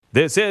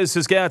This is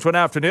Saskatchewan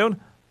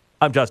Afternoon.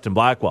 I'm Justin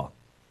Blackwell.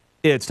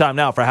 It's time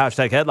now for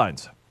Hashtag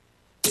Headlines.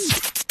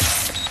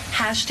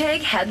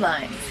 Hashtag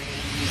Headlines.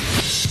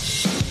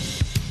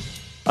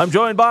 I'm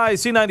joined by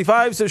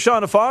C95's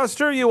Shauna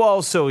Foster. You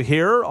also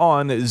here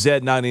on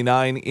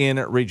Z99 in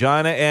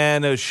Regina.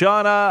 And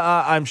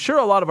Shauna, I'm sure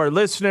a lot of our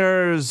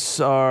listeners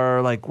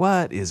are like,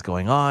 what is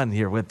going on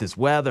here with this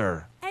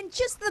weather? And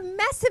just the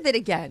mess of it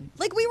again.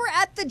 Like, we were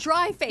at the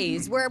dry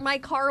phase where my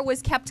car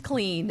was kept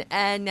clean,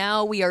 and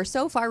now we are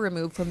so far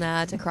removed from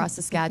that across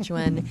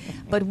Saskatchewan.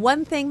 But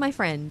one thing, my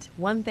friend,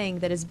 one thing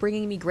that is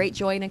bringing me great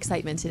joy and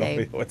excitement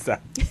today. What's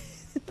that?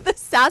 The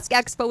Sask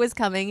Expo is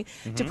coming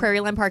to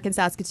Prairieland Park in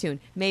Saskatoon,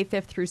 May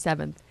 5th through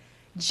 7th.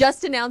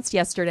 Just announced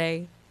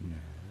yesterday.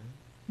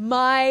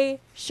 My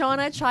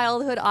Shauna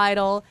childhood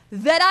idol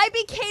that I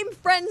became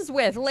friends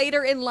with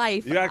later in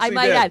life. You actually I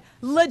might did. add.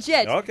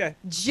 Legit. Okay.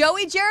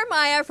 Joey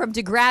Jeremiah from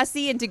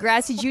Degrassi and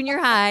Degrassi Junior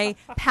High,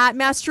 Pat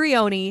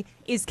Mastrioni,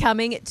 is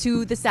coming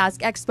to the Sask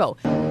Expo.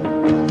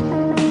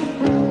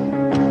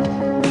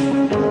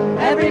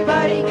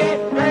 Everybody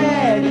get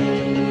ready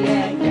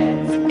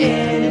and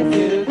get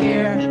into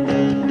gear.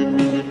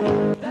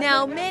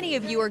 Now, many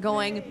of you are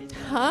going,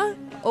 huh?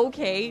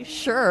 Okay,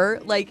 sure.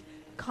 Like,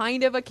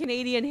 kind of a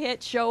Canadian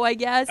hit show, I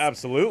guess.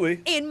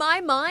 Absolutely. In my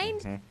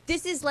mind,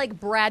 this is like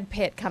Brad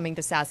Pitt coming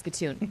to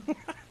Saskatoon.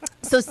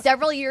 So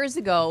several years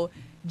ago,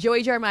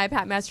 Joey Jeremiah,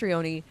 Pat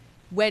Mastrioni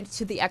went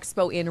to the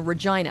expo in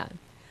Regina.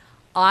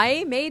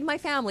 I made my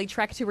family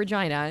trek to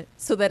Regina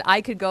so that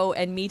I could go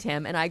and meet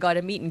him, and I got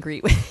a meet and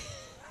greet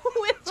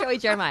with Joey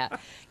Jeremiah.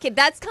 Okay,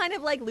 that's kind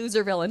of like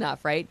Loserville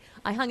enough, right?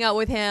 I hung out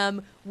with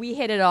him. We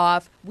hit it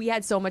off. We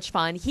had so much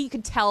fun. He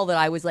could tell that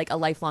I was like a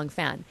lifelong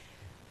fan.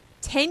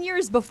 10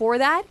 years before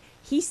that,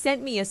 he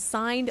sent me a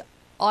signed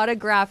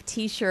autographed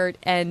T-shirt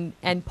and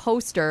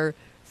poster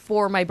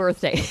for my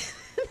birthday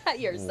that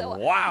year. So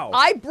wow.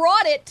 I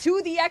brought it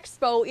to the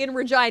expo in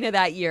Regina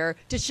that year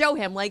to show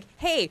him, like,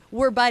 hey,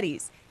 we're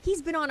buddies.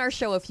 He's been on our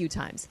show a few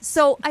times.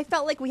 So I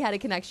felt like we had a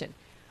connection.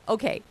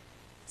 Okay,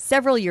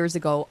 several years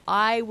ago,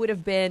 I would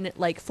have been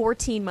like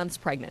 14 months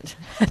pregnant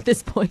at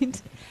this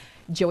point.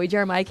 Joey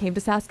Jeremiah came to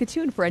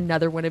Saskatoon for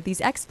another one of these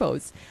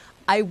expos.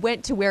 I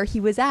went to where he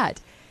was at.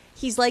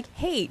 He's like,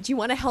 hey, do you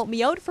want to help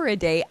me out for a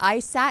day? I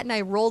sat and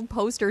I rolled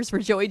posters for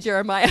Joey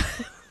Jeremiah.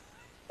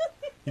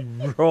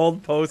 You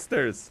rolled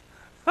posters.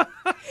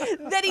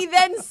 That he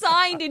then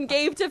signed and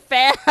gave to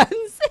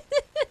fans.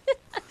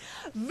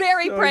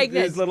 Very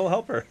pregnant. His little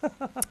helper.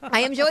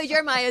 I am Joey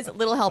Jeremiah's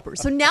little helper.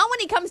 So now when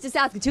he comes to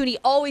Saskatoon, he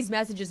always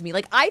messages me.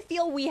 Like, I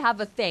feel we have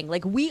a thing.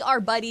 Like, we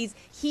are buddies.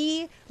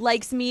 He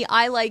likes me.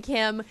 I like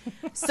him.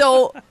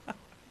 So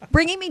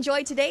bringing me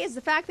joy today is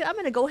the fact that I'm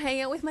going to go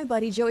hang out with my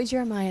buddy Joey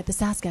Jeremiah at the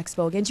Sask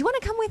Expo again. Do you want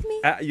to come with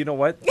me? You know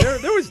what?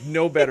 There was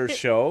no better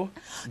show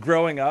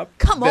growing up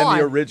Come than on.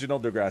 the original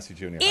Degrassi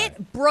Junior High.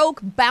 It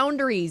broke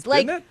boundaries.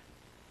 Like, Didn't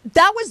it?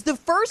 that was the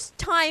first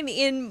time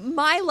in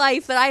my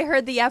life that I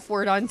heard the F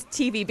word on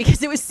TV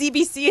because it was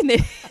CBC and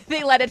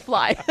they let it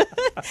fly.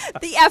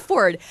 The F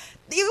word.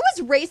 It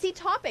was racy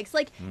topics.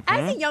 Like,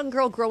 as a young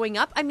girl growing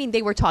up, I mean,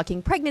 they were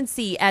talking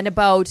pregnancy and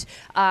about,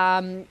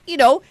 Alcohol.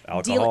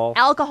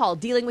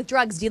 dealing with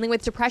drugs, dealing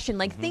with depression,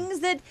 like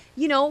things that,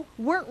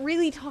 weren't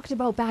really talked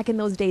about back in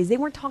those days. They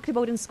weren't talked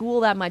about in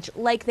school that much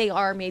like they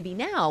are maybe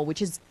now,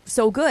 which is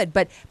so good.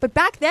 But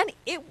back then,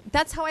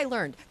 that's how I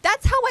learned.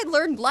 That's how I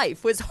learned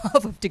life, was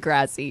off of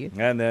Degrassi.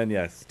 And then,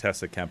 yes,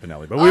 Tessa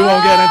Campanelli. But we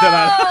won't get into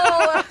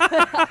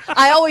that.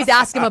 I always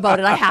ask him about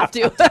it. I have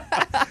to.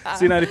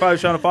 C95,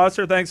 Shauna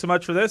Foster, thanks so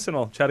much for this, and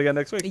we'll chat again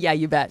next week. Yeah,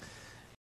 you bet.